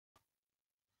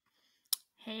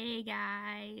Hey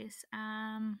guys,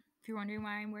 if you're wondering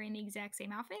why I'm wearing the exact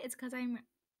same outfit, it's because I'm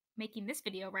making this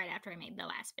video right after I made the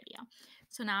last video.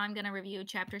 So now I'm going to review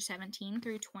chapter 17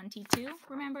 through 22.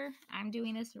 Remember, I'm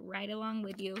doing this right along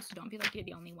with you, so don't feel like you're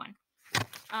the only one.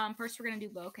 First we're going to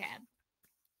do vocab.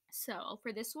 So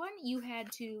for this one, you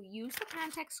had to use the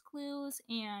context clues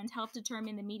and help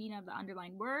determine the meaning of the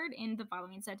underlined word in the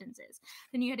following sentences.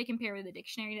 Then you had to compare with the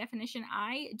dictionary definition.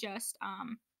 I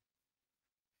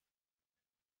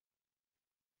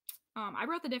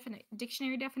wrote the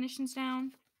dictionary definitions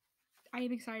down. I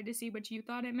am excited to see what you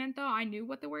thought it meant, though. I knew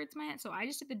what the words meant, so I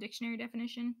just did the dictionary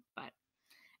definition. But,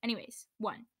 anyways,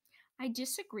 1. I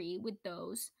disagree with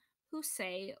those who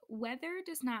say weather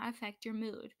does not affect your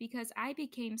mood because I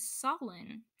became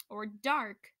sullen or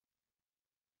dark,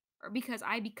 or because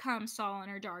I become sullen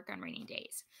or dark on rainy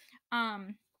days.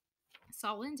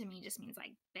 Sullen to me just means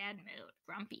like bad mood,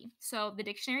 grumpy. So the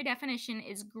dictionary definition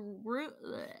is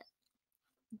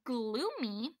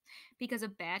gloomy because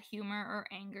of bad humor or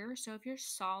anger. So if you're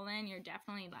sullen, you're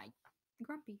definitely like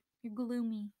grumpy. You're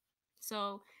gloomy.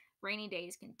 So rainy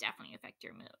days can definitely affect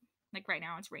your mood. Like right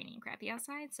now, it's raining crappy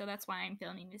outside, so that's why I'm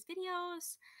filming these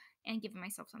videos and giving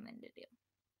myself something to do.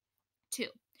 2.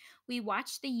 We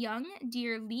watched the young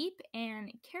deer leap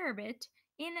and carabit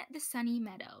in the sunny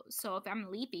meadows. So if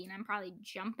I'm leaping, I'm probably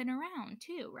jumping around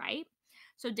too, right?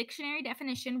 So dictionary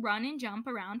definition: run and jump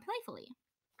around playfully.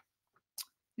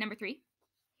 Number 3.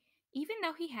 Even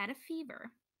though he had a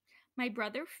fever, my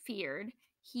brother feared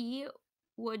he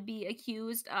would be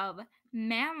accused of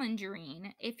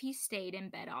malingering if he stayed in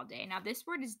bed all day. Now, this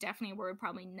word is definitely a word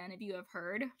probably none of you have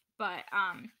heard, but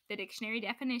the dictionary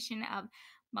definition of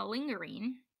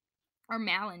malingering or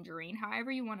malingering,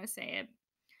 however you want to say it,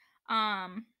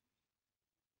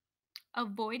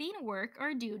 avoiding work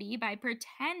or duty by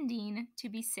pretending to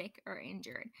be sick or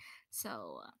injured.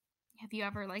 So, have you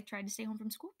ever tried to stay home from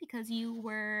school because you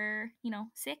were,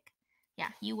 sick?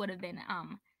 Yeah, you would have been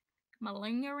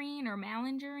malingering or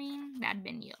malingering. That'd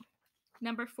been you.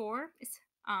 Number 4 is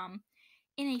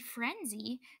in a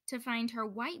frenzy to find her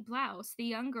white blouse, the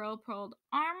young girl pulled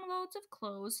armloads of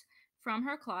clothes from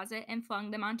her closet and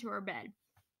flung them onto her bed.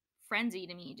 Frenzy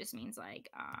to me just means like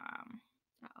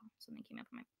something came up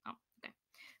in my okay.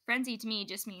 Frenzy to me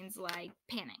just means like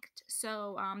panicked.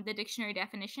 So the dictionary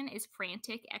definition is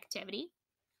frantic activity.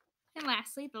 And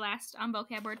lastly, the last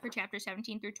vocab word for chapter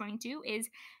 17 through 22 is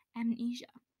amnesia.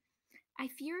 I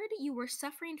feared you were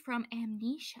suffering from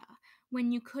amnesia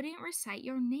when you couldn't recite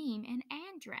your name and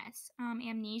address.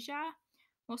 Amnesia,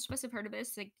 most of us have heard of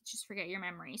this, like just forget your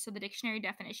memory. So the dictionary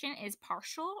definition is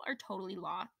partial or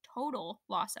total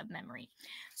loss of memory.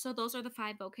 So those are the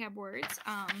 5 vocab words.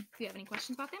 If you have any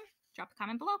questions about them, drop a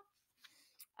comment below.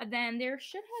 Then there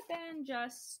should have been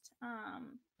just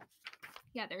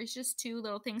there's just 2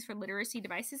 little things for literacy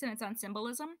devices, and it's on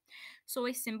symbolism. So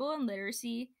a symbol in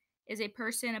literacy is a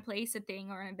person, a place, a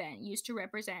thing, or an event used to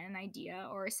represent an idea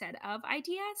or a set of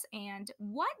ideas. And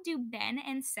what do Ben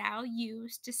and Sal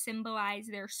use to symbolize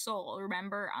their soul?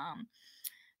 Remember,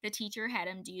 the teacher had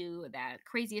him do that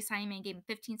crazy assignment, gave him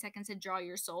 15 seconds to draw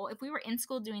your soul. If we were in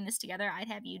school doing this together, I'd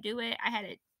have you do it.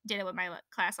 Did it with my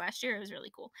class last year. It was really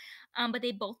cool. But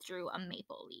they both drew a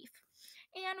maple leaf.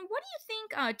 And what do you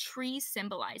think trees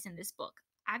symbolize in this book?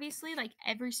 Obviously, like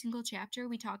every single chapter,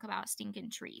 we talk about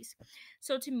stinking trees.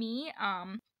 So to me,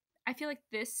 I feel like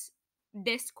this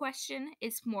question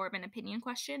is more of an opinion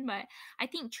question, but I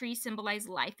think trees symbolize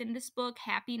life in this book,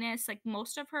 happiness. Like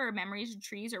most of her memories of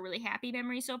trees are really happy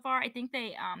memories so far. I think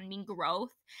they mean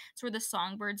growth. It's where the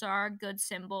songbirds are, good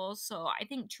symbols. So I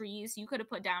think trees, you could have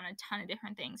put down a ton of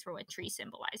different things for what trees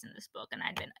symbolize in this book, and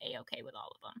I'd been a-okay with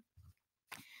all of them.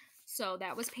 So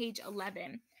that was page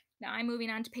 11. Now I'm moving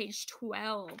on to page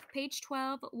 12. Page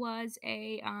 12 was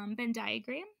a Venn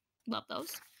diagram. Love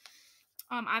those.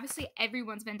 Obviously,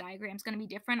 everyone's Venn diagram is going to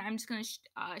be different. I'm just going to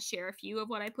share a few of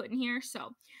what I put in here.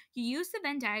 So you use the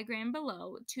Venn diagram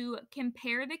below to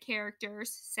compare the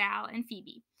characters, Sal and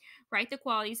Phoebe. Write the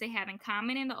qualities they have in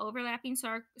common in the overlapping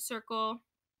circle.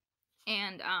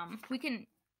 And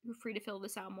we're free to fill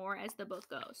this out more as the book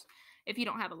goes if you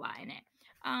don't have a lot in it.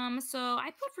 So I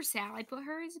put for Sal, I put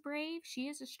her as brave. She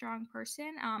is a strong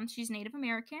person. She's Native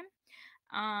American.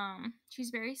 She's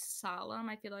very solemn.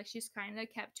 I feel like she's kind of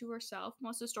kept to herself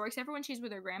most of the story, except for when she's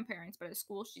with her grandparents. But at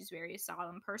school, she's very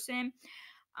solemn person.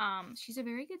 She's a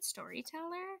very good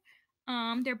storyteller.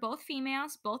 They're both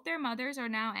females. Both their mothers are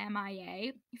now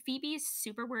MIA. Phoebe is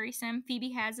super worrisome.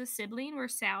 Phoebe has a sibling where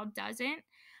Sal doesn't.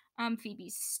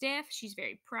 Phoebe's stiff. She's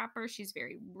very proper. She's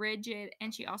very rigid.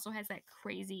 And she also has that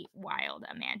crazy, wild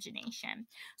imagination.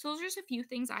 So those are just a few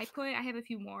things I put. I have a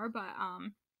few more, but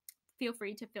feel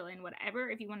free to fill in whatever.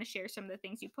 If you want to share some of the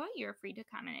things you put, you're free to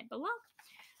comment it below.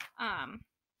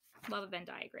 Love a Venn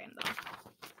diagram, though.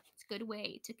 It's a good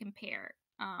way to compare.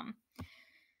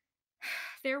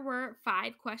 There were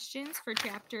 5 questions for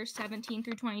chapter 17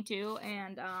 through 22,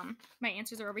 and my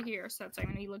answers are over here, so I'm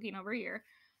going to be looking over here.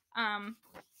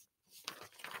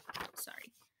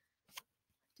 Sorry.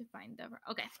 To find the...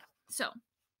 Okay, so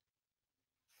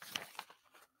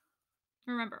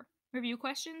remember, review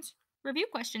questions, review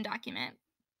question document,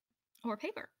 or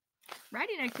paper.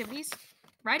 Writing activities,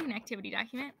 writing activity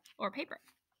document, or paper.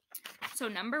 So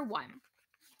number 1.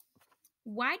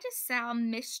 Why does Sal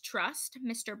mistrust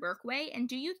Mr. Berkway, and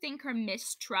do you think her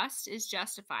mistrust is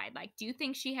justified? Like, do you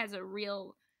think she has a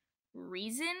real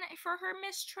reason for her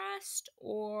mistrust,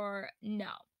 or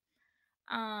no?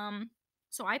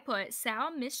 So I put Sal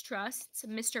mistrusts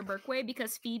Mr. Berkway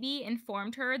because Phoebe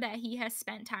informed her that he has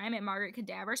spent time at Margaret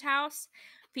Cadaver's house.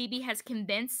 Phoebe has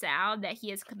convinced Sal that he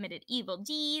has committed evil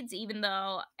deeds, even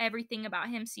though everything about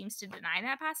him seems to deny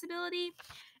that possibility.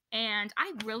 And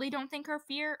I really don't think her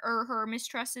fear or her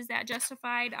mistrust is that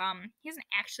justified. He hasn't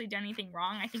actually done anything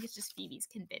wrong. I think it's just Phoebe's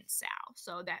convinced Sal.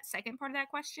 So that second part of that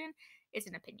question is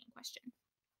an opinion question.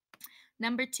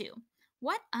 Number 2.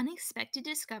 What unexpected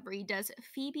discovery does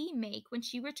Phoebe make when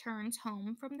she returns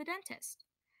home from the dentist?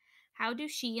 How do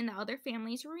she and the other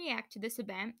families react to this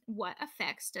event? What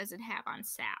effects does it have on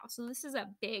Sal? So this is a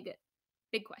big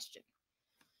question.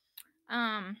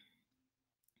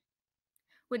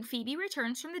 When Phoebe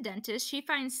returns from the dentist, she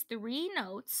finds 3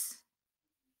 notes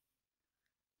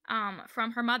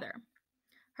from her mother.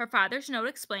 Her father's note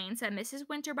explains that Mrs.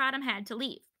 Winterbottom had to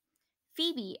leave.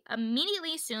 Phoebe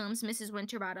immediately assumes Mrs.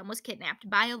 Winterbottom was kidnapped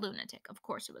by a lunatic. Of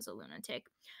course it was a lunatic.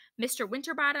 Mr.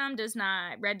 Winterbottom does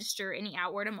not register any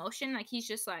outward emotion. Like, he's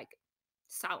just like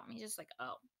solemn. He's just like,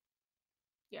 oh,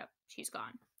 yep, she's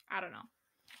gone. I don't know.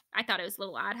 I thought it was a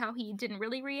little odd how he didn't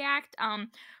really react.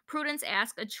 Prudence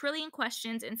asks a trillion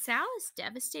questions, and Sal is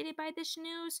devastated by this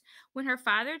news. When her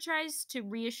father tries to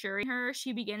reassure her,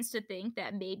 she begins to think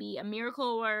that maybe a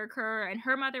miracle will occur and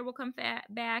her mother will come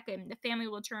back and the family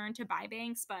will turn to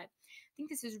Bybanks. But I think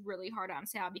this is really hard on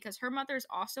Sal because her mother's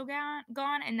also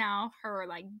gone, and now her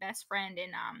like best friend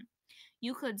and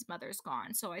Euclid's mother's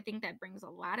gone. So I think that brings a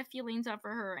lot of feelings up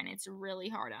for her, and it's really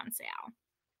hard on Sal.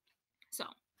 So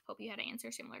hope you had an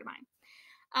answer similar to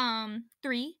mine.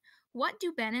 3. What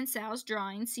do Ben and Sal's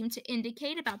drawings seem to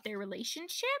indicate about their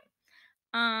relationship?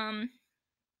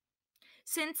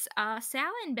 Since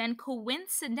Sal and Ben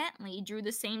coincidentally drew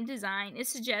the same design, it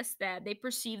suggests that they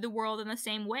perceive the world in the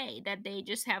same way, that they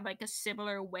just have like a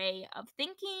similar way of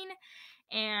thinking.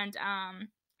 And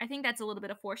I think that's a little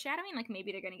bit of foreshadowing, like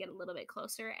maybe they're going to get a little bit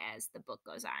closer as the book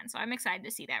goes on. So I'm excited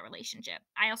to see that relationship.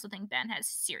 I also think Ben has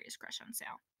serious crush on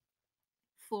Sal.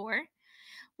 4.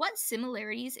 What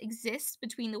similarities exist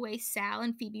between the way Sal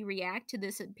and Phoebe react to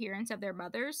this appearance of their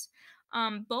mothers?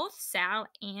 Both Sal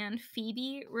and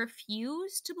Phoebe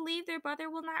refuse to believe their brother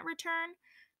will not return.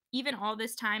 Even all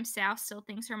this time, Sal still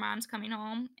thinks her mom's coming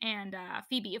home. And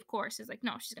Phoebe, of course, is like,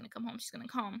 no, she's going to come home. She's going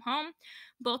to come home.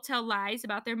 Both tell lies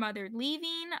about their mother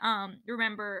leaving.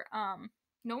 Remember,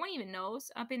 no one even knows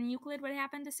up in Euclid what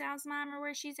happened to Sal's mom or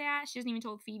where she's at. She hasn't even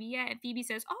told Phoebe yet. And Phoebe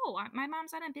says, oh, my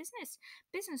mom's at a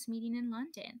business meeting in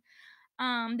London.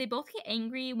 They both get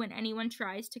angry when anyone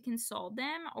tries to console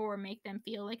them or make them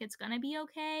feel like it's gonna be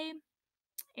okay.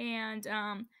 And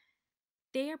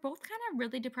they are both kind of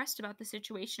really depressed about the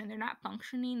situation, and they're not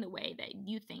functioning the way that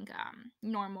you think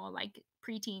normal, like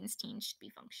preteens, teens should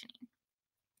be functioning.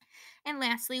 And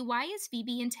lastly, why is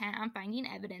Phoebe intent on finding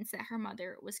evidence that her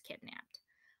mother was kidnapped?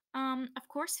 Of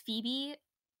course,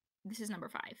 this is number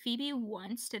 5. Phoebe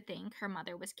wants to think her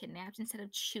mother was kidnapped instead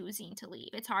of choosing to leave.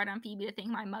 It's hard on Phoebe to think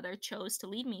my mother chose to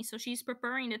leave me, so she's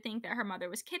preferring to think that her mother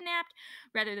was kidnapped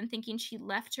rather than thinking she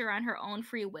left her on her own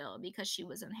free will because she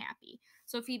was unhappy.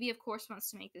 So Phoebe, of course, wants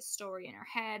to make this story in her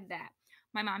head that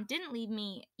my mom didn't leave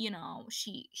me,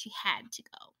 she had to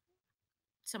go.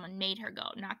 Someone made her go,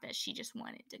 not that she just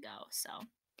wanted to go. So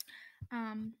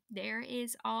there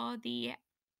is all the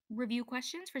review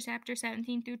questions for chapter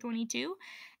 17 through 22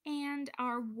 and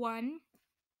our one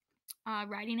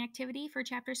writing activity for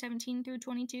chapter 17 through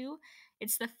 22.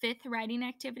 It's the 5th writing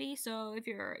activity, so if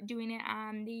you're doing it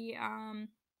on the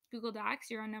Google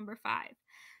Docs, you're on number 5.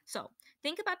 So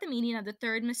think about the meaning of the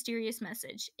 3rd mysterious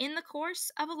message. In the course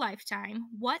of a lifetime,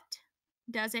 what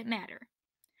does it matter?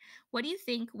 What do you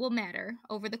think will matter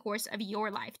over the course of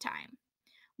your lifetime?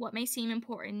 What may seem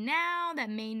important now that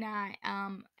may not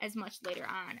as much later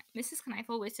on. Mrs.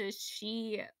 Kneifel wishes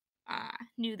she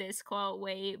knew this quote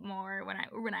way more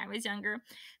when I was younger,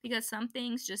 because some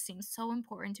things just seem so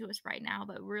important to us right now,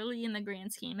 but really in the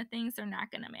grand scheme of things, they're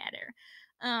not gonna matter.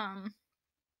 Um,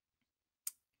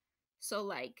 so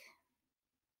like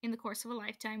in the course of a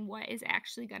lifetime, what is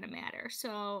actually gonna matter?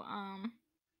 So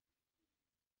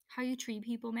how you treat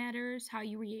people matters, how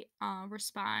you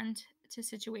respond to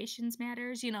situations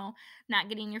matters. You know, not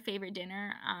getting your favorite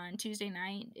dinner on Tuesday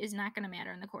night is not going to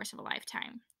matter in the course of a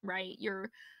lifetime, right? You're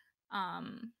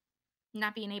um,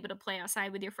 not being able to play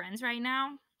outside with your friends right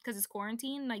now because it's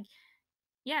quarantine. Like,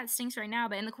 yeah, it stinks right now,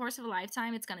 but in the course of a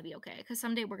lifetime, it's going to be okay because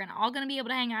someday we're gonna all going to be able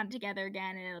to hang out together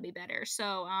again and it'll be better.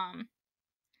 So,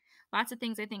 lots of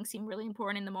things I think seem really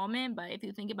important in the moment, but if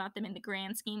you think about them in the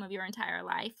grand scheme of your entire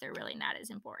life, they're really not as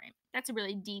important. That's a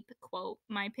really deep quote,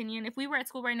 in my opinion. If we were at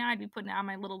school right now, I'd be putting it on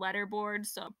my little letter board.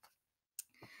 So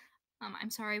I'm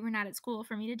sorry we're not at school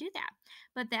for me to do that.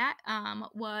 But that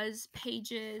was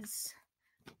pages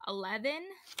 11,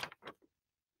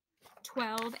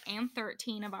 12, and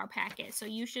 13 of our packet. So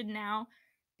you should now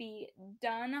be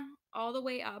done all the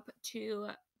way up to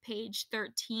page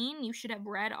 13. You should have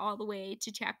read all the way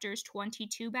to chapters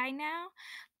 22 by now.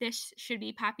 This should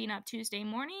be popping up Tuesday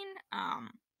morning.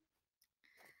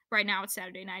 Right now it's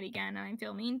Saturday night again and I'm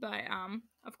filming, but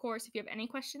of course, if you have any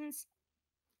questions,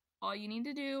 all you need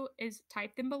to do is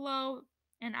type them below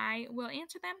and I will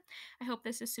answer them. I hope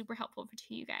this is super helpful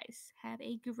to you guys. Have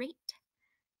a great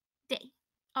day.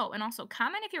 Oh, and also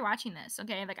comment if you're watching this,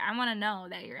 okay? Like, I want to know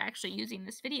that you're actually using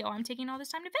this video I'm taking all this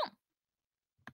time to film.